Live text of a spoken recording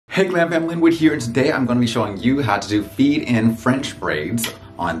Hey Glamfam, Linwood here, and today I'm going to be showing you how to do feed-in French braids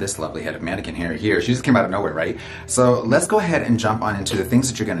on this lovely headed mannequin here. She just came out of nowhere, right? So let's go ahead and jump on into the things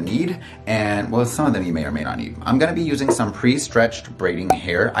that you're going to need, and well, some of them you may or may not need. I'm going to be using some pre-stretched braiding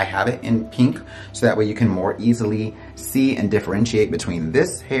hair. I have it in pink, so that way you can more easily see and differentiate between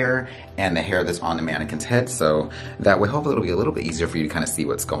this hair and the hair that's on the mannequin's head, so that way hopefully it'll be a little bit easier for you to kind of see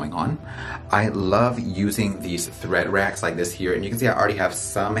what's going on. I love using these thread racks like this here, and you can see I already have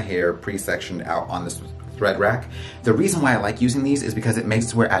some hair pre-sectioned out on this thread rack. The reason why I like using these is because it makes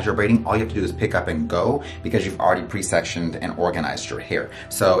it where as you're braiding, all you have to do is pick up and go because you've already pre-sectioned and organized your hair.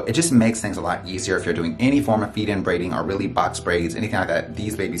 So it just makes things a lot easier if you're doing any form of feed-in braiding or really box braids, anything like that.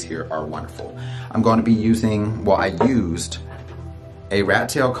 These babies here are wonderful. I'm going to be using, well, I used a rat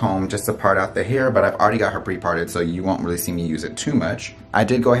tail comb just to part out the hair, but I've already got her pre-parted, so you won't really see me use it too much. I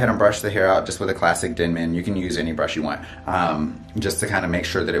did go ahead and brush the hair out just with a classic Denman. You can use any brush you want, just to kind of make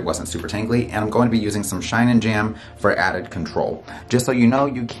sure that it wasn't super tangly. And I'm going to be using some Shine and Jam for added control. Just so you know,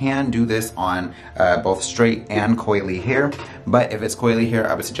 you can do this on both straight and coily hair, but if it's coily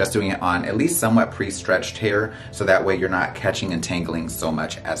hair, I would suggest doing it on at least somewhat pre-stretched hair, so that way you're not catching and tangling so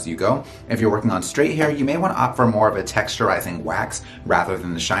much as you go. If you're working on straight hair, you may want to opt for more of a texturizing wax rather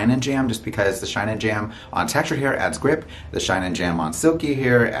than the Shine and Jam, just because the Shine and Jam on textured hair adds grip, the Shine and Jam on silky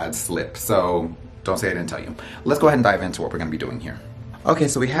hair adds slip. So don't say I didn't tell you. Let's go ahead and dive into what we're going to be doing here. Okay,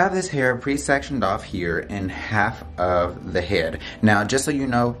 so we have this hair pre-sectioned off here in half of the head. Now, just so you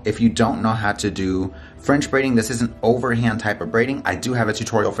know, if you don't know how to do French braiding, this is an overhand type of braiding. I do have a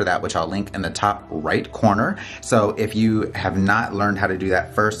tutorial for that, which I'll link in the top right corner. So if you have not learned how to do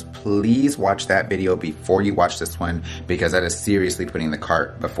that first, please watch that video before you watch this one, because that is seriously putting the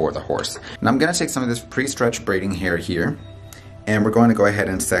cart before the horse. Now I'm gonna take some of this pre-stretched braiding hair here, and we're going to go ahead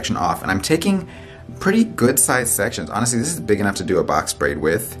and section off. And I'm taking pretty good sized sections. Honestly, this is big enough to do a box braid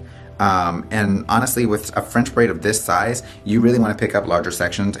with. And honestly, with a French braid of this size, you really want to pick up larger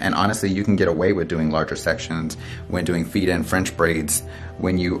sections. And honestly, you can get away with doing larger sections when doing feed-in French braids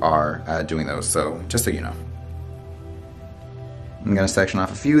when you are doing those. So just so you know. I'm going to section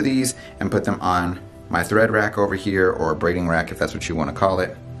off a few of these and put them on my thread rack over here, or a braiding rack if that's what you want to call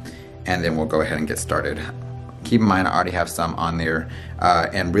it. And then we'll go ahead and get started. Keep in mind, I already have some on there,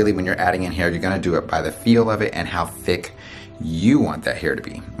 and really when you're adding in hair, you're going to do it by the feel of it and how thick you want that hair to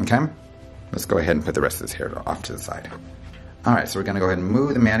be, okay? Let's go ahead and put the rest of this hair off to the side. Alright, so we're going to go ahead and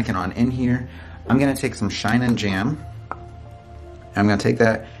move the mannequin on in here. I'm going to take some Shine and Jam, and I'm going to take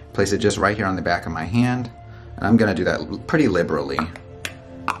that, place it just right here on the back of my hand, and I'm going to do that pretty liberally,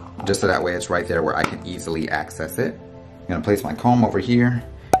 just so that way it's right there where I can easily access it. I'm going to place my comb over here,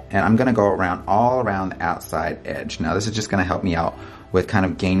 and I'm gonna go around all around the outside edge. Now this is just gonna help me out with kind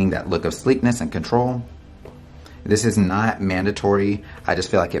of gaining that look of sleekness and control. This is not mandatory. I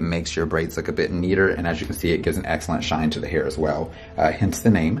just feel like it makes your braids look a bit neater, and as you can see, it gives an excellent shine to the hair as well. Hence the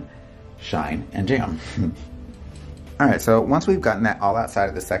name, Shine and Jam. All right, so once we've gotten that all outside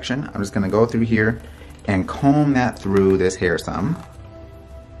of the section, I'm just gonna go through here and comb that through this hair some,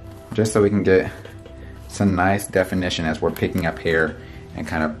 just so we can get some nice definition as we're picking up hair and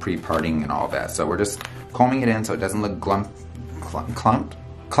kind of pre-parting and all of that. So we're just combing it in so it doesn't look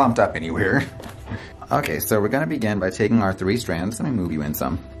clumped up anywhere. Okay, so we're gonna begin by taking our 3 strands. Let me move you in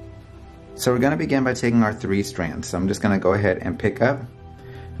some. So we're gonna begin by taking our 3 strands. So I'm just gonna go ahead and pick up.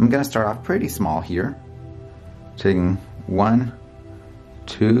 I'm gonna start off pretty small here. Taking 1,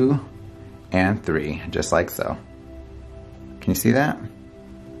 2, and 3, just like so. Can you see that?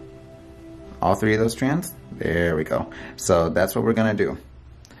 All 3 of those strands? There we go. So that's what we're gonna do.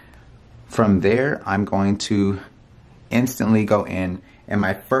 From there, I'm going to instantly go in, and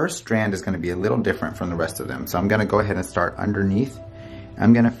my first strand is gonna be a little different from the rest of them. So I'm gonna go ahead and start underneath.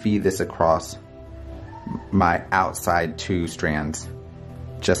 I'm gonna feed this across my outside 2 strands,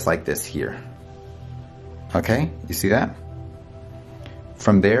 just like this here. Okay, you see that?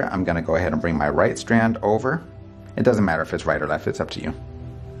 From there, I'm gonna go ahead and bring my right strand over. It doesn't matter if it's right or left, it's up to you.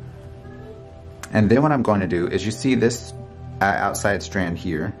 And then what I'm going to do is, you see this outside strand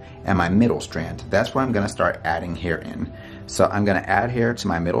here and my middle strand. That's where I'm going to start adding hair in. So I'm going to add hair to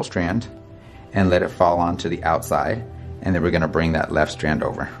my middle strand and let it fall onto the outside, and then we're going to bring that left strand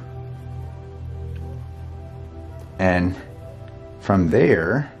over. And from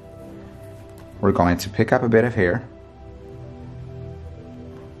there, we're going to pick up a bit of hair,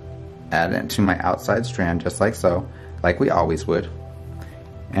 add it to my outside strand just like so, like we always would,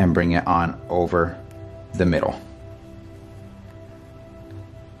 and bring it on over the middle.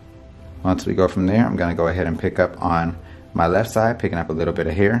 Once we go from there, I'm gonna go ahead and pick up on my left side, picking up a little bit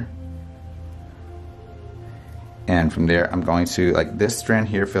of hair, And from there, I'm going to, like, this strand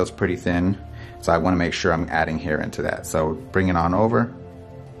here feels pretty thin, so I want to make sure I'm adding hair into that. So bring it on over,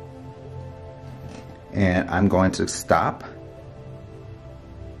 and I'm going to stop.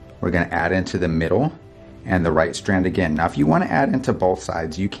 We're going to add into the middle and the right strand again. Now, if you want to add into both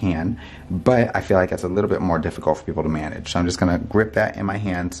sides, you can, but I feel like it's a little bit more difficult for people to manage. So I'm just going to grip that in my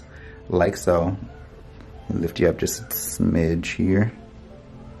hands like so. Lift you up just a smidge here.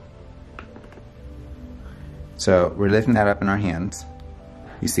 So we're lifting that up in our hands.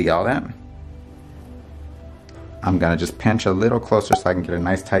 You see all that? I'm gonna just pinch a little closer so I can get a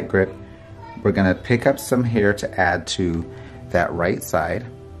nice tight grip. We're gonna pick up some hair to add to that right side,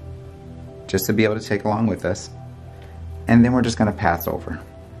 just to be able to take along with us. And then we're just gonna pass over.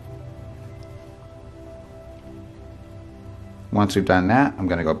 Once we've done that, I'm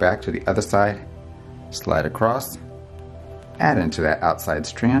gonna go back to the other side, slide across, add into that outside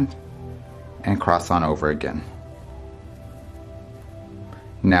strand, and cross on over again.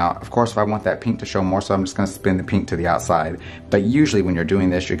 Now, of course, if I want that pink to show more, so I'm just going to spin the pink to the outside. But usually when you're doing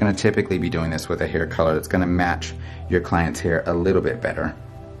this, you're going to typically be doing this with a hair color that's going to match your client's hair a little bit better.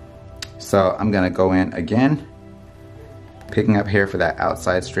 So I'm going to go in again, picking up hair for that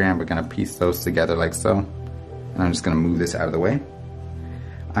outside strand. We're going to piece those together like so. And I'm just going to move this out of the way.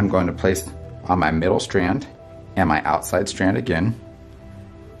 I'm going to place on my middle strand and my outside strand again.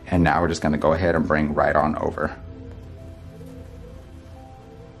 And now we're just going to go ahead and bring right on over.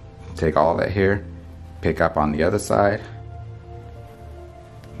 Take all that hair, pick up on the other side.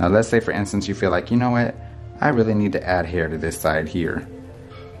 Now let's say for instance you feel like, you know what, I really need to add hair to this side here.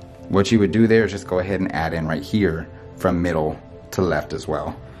 What you would do there is just go ahead and add in right here from middle to left as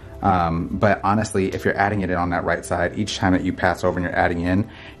well. But honestly, if you're adding it in on that right side, each time that you pass over and you're adding in,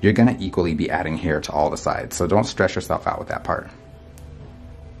 you're gonna equally be adding hair to all the sides. So don't stress yourself out with that part.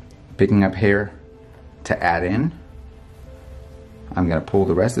 Picking up hair to add in. I'm going to pull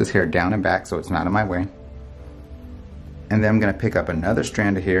the rest of this hair down and back so it's not in my way. And then I'm going to pick up another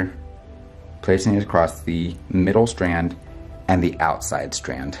strand of hair, placing it across the middle strand and the outside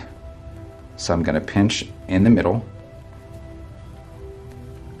strand. So I'm going to pinch in the middle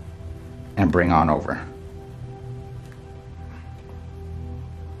and bring on over.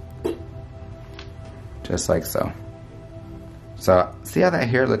 Just like so. So see how that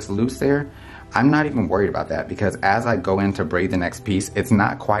hair looks loose there? I'm not even worried about that because as I go in to braid the next piece, it's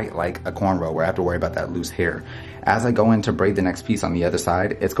not quite like a cornrow where I have to worry about that loose hair. As I go in to braid the next piece on the other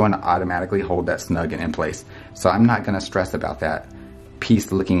side, it's going to automatically hold that snug and in place. So I'm not going to stress about that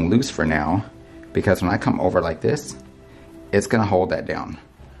piece looking loose for now, because when I come over like this, it's going to hold that down.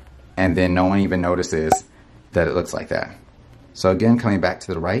 And then no one even notices that it looks like that. So again, coming back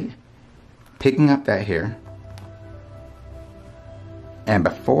to the right, picking up that hair. And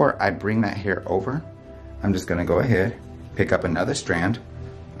before I bring that hair over, I'm just gonna go ahead, pick up another strand.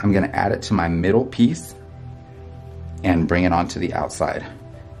 I'm gonna add it to my middle piece and bring it onto the outside.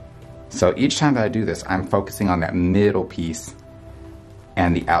 So each time that I do this, I'm focusing on that middle piece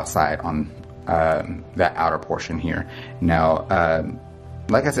and the outside on that outer portion here. Now,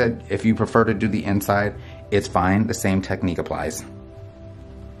 like I said, if you prefer to do the inside, it's fine, the same technique applies.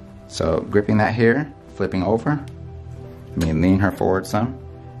 So gripping that hair, flipping over, lean her forward some,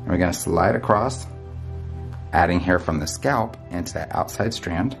 and we're going to slide across, adding hair from the scalp into that outside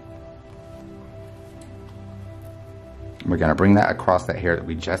strand. We're going to bring that across that hair that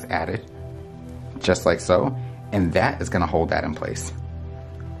we just added, just like so, and that is going to hold that in place.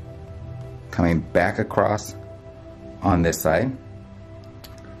 Coming back across on this side,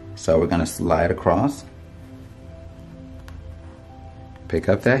 so we're going to slide across, pick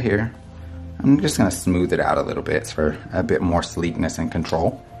up that hair. I'm just going to smooth it out a little bit for a bit more sleekness and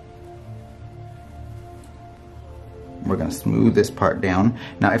control. We're going to smooth this part down.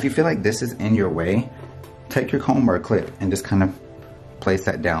 Now, if you feel like this is in your way, take your comb or a clip and just kind of place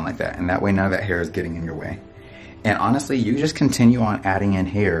that down like that. And that way none of that hair is getting in your way. And honestly, you just continue on adding in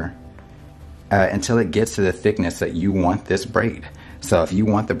hair until it gets to the thickness that you want this braid. So if you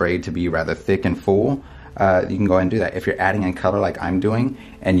want the braid to be rather thick and full, you can go ahead and do that. If you're adding in color like I'm doing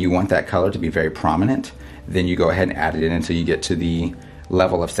and you want that color to be very prominent, then you go ahead and add it in until you get to the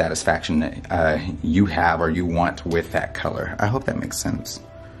level of satisfaction that you have or you want with that color. I hope that makes sense.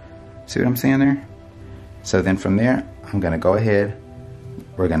 See what I'm saying there? So then from there, I'm going to go ahead,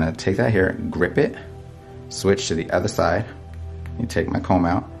 we're going to take that hair, grip it, switch to the other side, and take my comb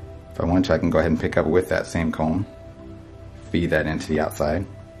out. If I want to, I can go ahead and pick up with that same comb, feed that into the outside.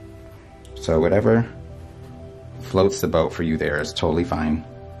 So whatever floats the boat for you there is totally fine.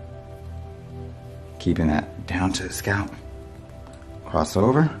 Keeping that down to the scalp. Cross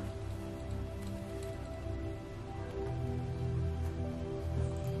over.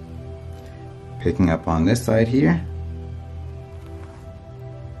 Picking up on this side here.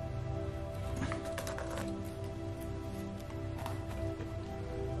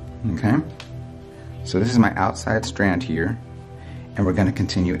 Okay, so this is my outside strand here, and we're going to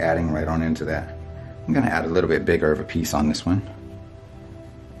continue adding right on into that. I'm going to add a little bit bigger of a piece on this one.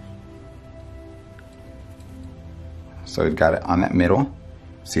 So we've got it on that middle,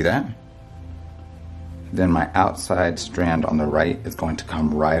 see that? Then my outside strand on the right is going to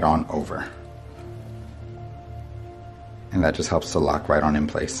come right on over. And that just helps to lock right on in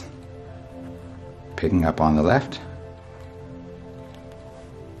place. Picking up on the left,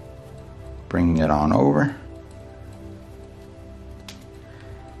 bringing it on over,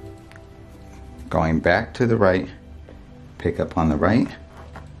 going back to the right, pick up on the right,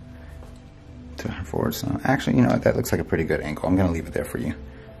 turn forward. So actually, you know what, that looks like a pretty good angle. I'm gonna leave it there for you.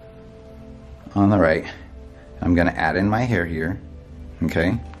 On the right, I'm gonna add in my hair here,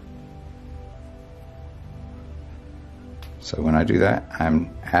 okay? So when I do that,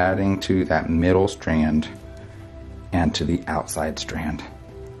 I'm adding to that middle strand and to the outside strand.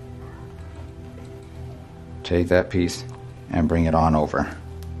 Take that piece and bring it on over.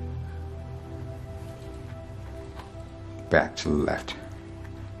 Back to the left.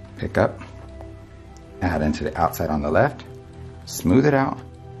 Pick up, add into the outside on the left, smooth it out,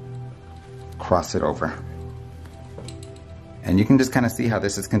 cross it over. And you can just kind of see how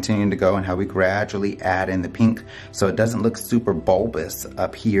this is continuing to go and how we gradually add in the pink so it doesn't look super bulbous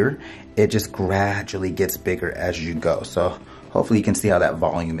up here. It just gradually gets bigger as you go. So hopefully you can see how that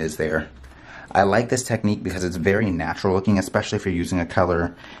volume is there. I like this technique because it's very natural looking, especially if you're using a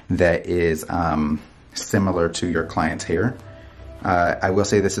color that is similar to your client's hair. I will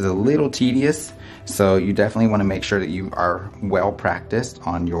say this is a little tedious, so you definitely want to make sure that you are well practiced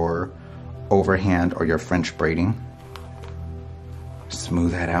on your overhand or your French braiding.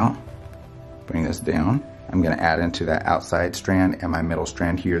 Smooth that out, bring this down. I'm going to add into that outside strand and my middle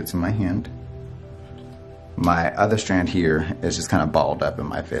strand here that's in my hand. My other strand here is just kind of balled up in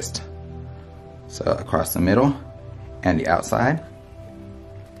my fist. So across the middle and the outside.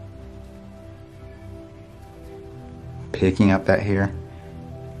 Picking up that hair,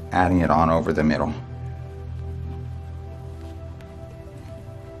 adding it on over the middle.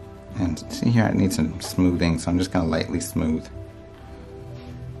 And see here, I need some smoothing, so I'm just going to lightly smooth.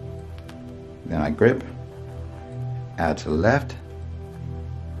 Then I grip, add to the left,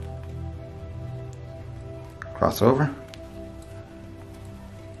 cross over,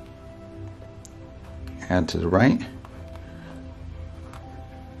 add to the right.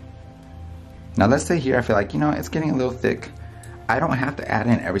 Now let's say here I feel like, you know, it's getting a little thick. I don't have to add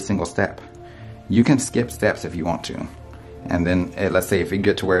in every single step. You can skip steps if you want to. And then let's say if you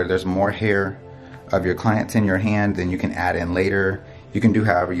get to where there's more hair of your client's in your hand, then you can add in later. You can do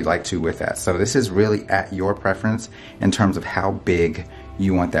however you like to with that. So this is really at your preference in terms of how big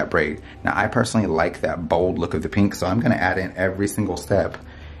you want that braid. Now I personally like that bold look of the pink, so I'm gonna add in every single step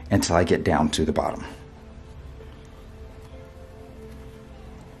until I get down to the bottom.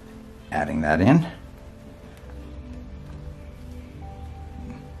 Adding that in.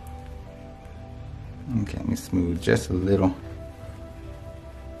 Okay, let me smooth just a little.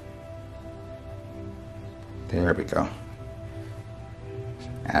 There we go.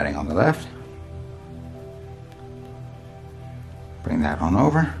 Adding on the left. Bring that on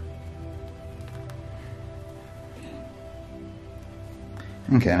over.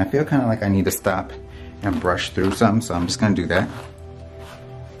 Okay, and I feel kind of like I need to stop and brush through some, so I'm just going to do that.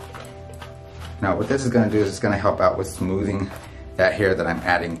 Now what this is going to do is it's going to help out with smoothing that hair that I'm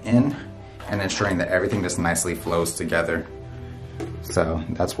adding in and ensuring that everything just nicely flows together. So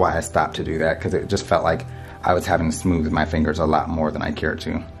that's why I stopped to do that, because it just felt like I was having to smooth with my fingers a lot more than I cared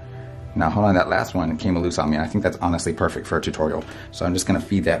to. Now hold on, that last one came loose on me. I think that's honestly perfect for a tutorial. So I'm just going to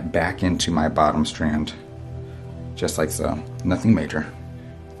feed that back into my bottom strand, just like so. Nothing major.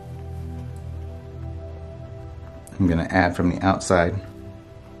 I'm going to add from the outside.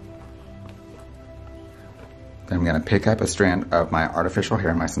 Then I'm going to pick up a strand of my artificial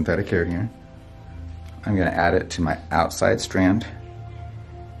hair, my synthetic hair here. I'm going to add it to my outside strand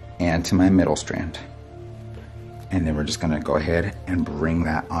and to my middle strand. And then we're just going to go ahead and bring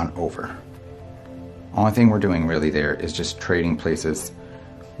that on over. Only thing we're doing really there is just trading places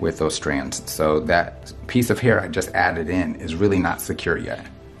with those strands. So that piece of hair I just added in is really not secure yet.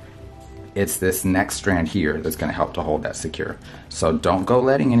 It's this next strand here that's going to help to hold that secure. So don't go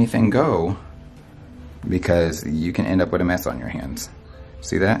letting anything go, because you can end up with a mess on your hands.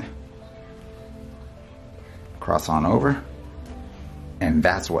 See that? Cross on over, and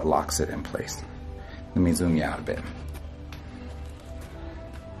that's what locks it in place. Let me zoom you out a bit.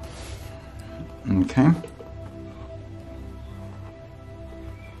 Okay.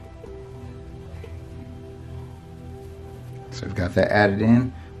 So we've got that added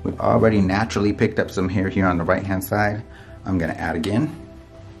in. We've already naturally picked up some hair here on the right hand side. I'm gonna add again.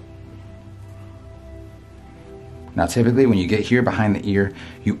 Now typically when you get here behind the ear,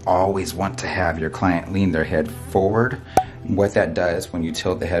 you always want to have your client lean their head forward. What that does when you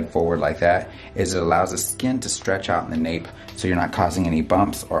tilt the head forward like that is it allows the skin to stretch out in the nape so you're not causing any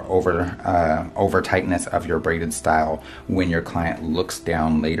bumps or over tightness of your braided style when your client looks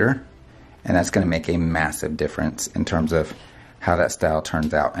down later. And that's gonna make a massive difference in terms of how that style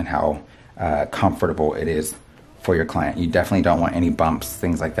turns out and how comfortable it is for your client. You definitely don't want any bumps,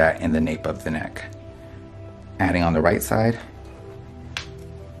 things like that in the nape of the neck. Adding on the right side.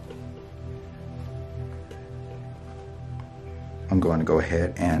 I'm going to go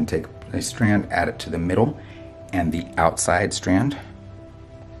ahead and take a strand, add it to the middle and the outside strand.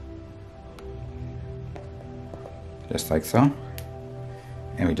 Just like so.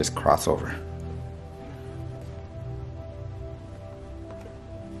 And we just cross over.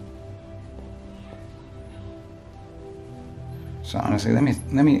 So honestly, let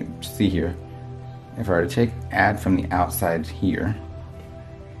me see here. If I were to add from the outside here,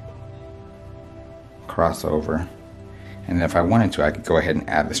 cross over, and if I wanted to, I could go ahead and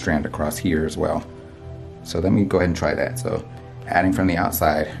add the strand across here as well. So let me go ahead and try that. So adding from the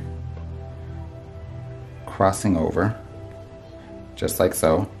outside, crossing over, just like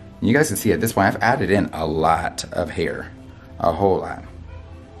so. You guys can see at this point, I've added in a lot of hair, a whole lot.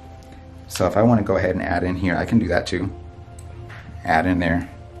 So if I want to go ahead and add in here, I can do that too. Add in there,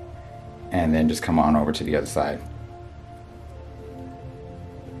 and then just come on over to the other side.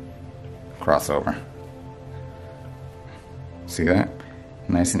 Cross over. See that?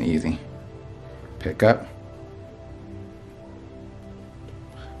 Nice and easy. Pick up.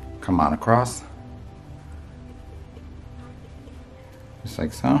 Come on across. Just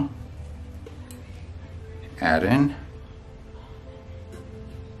like so. Add in.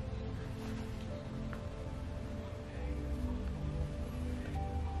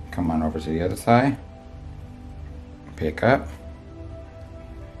 Come on over to the other side. Pick up.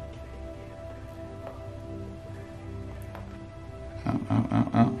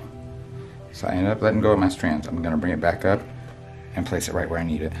 So I ended up letting go of my strands. I'm gonna bring it back up and place it right where I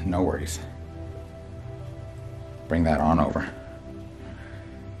need it. No worries. Bring that on over.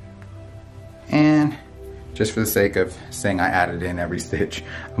 And just for the sake of saying I added in every stitch,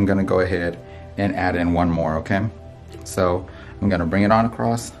 I'm gonna go ahead and add in one more, okay? So I'm gonna bring it on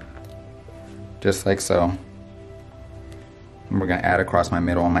across, just like so. And we're gonna add across my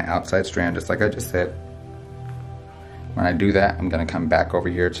middle on my outside strand, just like I just said. When I do that, I'm gonna come back over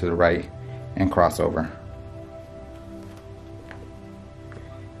here to the right and cross over.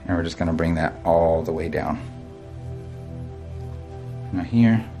 And we're just gonna bring that all the way down. Now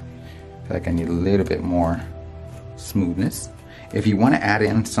here, I feel like I need a little bit more smoothness. If you want to add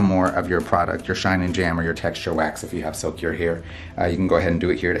in some more of your product, your shine and jam or your texture wax, if you have silkier hair, you can go ahead and do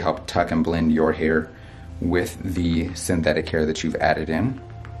it here to help tuck and blend your hair with the synthetic hair that you've added in.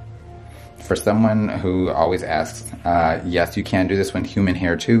 For someone who always asks, yes, you can do this with human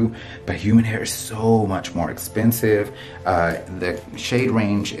hair too, but human hair is so much more expensive. The shade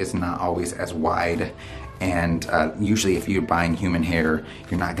range is not always as wide, and usually if you're buying human hair,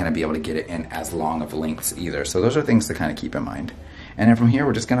 you're not gonna be able to get it in as long of lengths either. So those are things to kind of keep in mind. And then from here,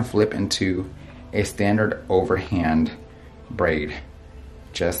 we're just gonna flip into a standard overhand braid,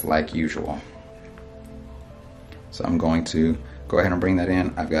 just like usual. So I'm going to go ahead and bring that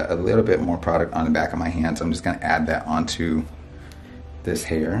in. I've got a little bit more product on the back of my hand, so I'm just gonna add that onto this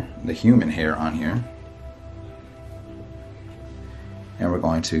hair, the human hair on here. And we're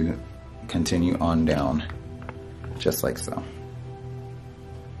going to continue on down, just like so.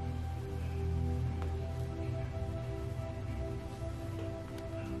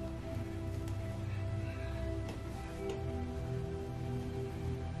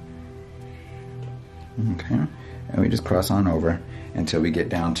 Okay, and we just cross on over until we get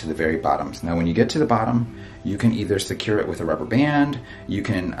down to the very bottoms. Now when you get to the bottom, you can either secure it with a rubber band, you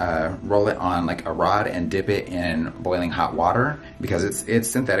can roll it on like a rod and dip it in boiling hot water, because it's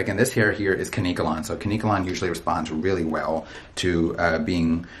synthetic, and this hair here is Canicolon. So Canicolon usually responds really well to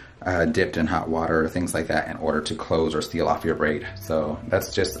being dipped in hot water or things like that in order to close or seal off your braid. So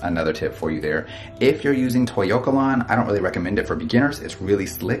that's just another tip for you there. If you're using Toyocolon, I don't really recommend it for beginners. It's really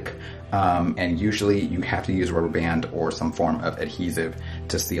slick, and usually you have to use a rubber band or some form of adhesive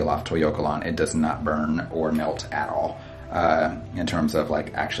to seal off Toyocolon. It does not burn or melt at all in terms of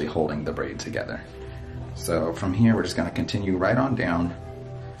like actually holding the braid together. So from here, we're just gonna continue right on down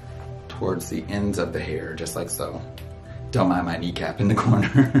towards the ends of the hair, just like so. Don't mind my kneecap in the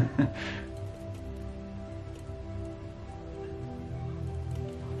corner.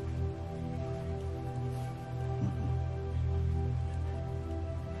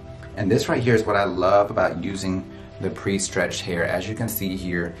 And this right here is what I love about using the pre-stretched hair. As you can see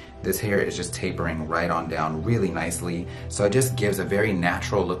here, this hair is just tapering right on down really nicely. So it just gives a very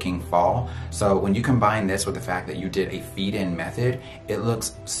natural looking fall. So when you combine this with the fact that you did a feed-in method, it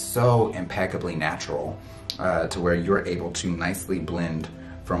looks so impeccably natural to where you're able to nicely blend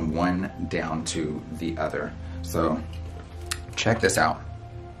from one down to the other. So check this out.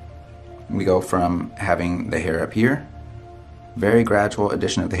 We go from having the hair up here, very gradual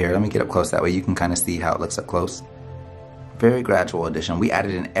addition of the hair. Let me get up close, that way you can kind of see how it looks up close. Very gradual addition. We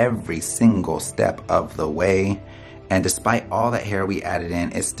added in every single step of the way, and despite all that hair we added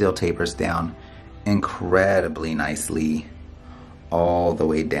in, it still tapers down incredibly nicely all the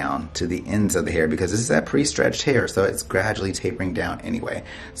way down to the ends of the hair, because this is that pre-stretched hair, so it's gradually tapering down anyway.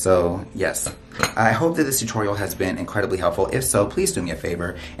 So yes, I hope that this tutorial has been incredibly helpful. If so, please do me a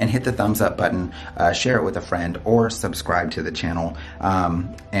favor and hit the thumbs up button, share it with a friend, or subscribe to the channel.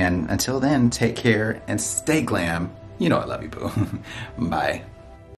 And until then, take care and stay glam. You know I love you, boo. Bye.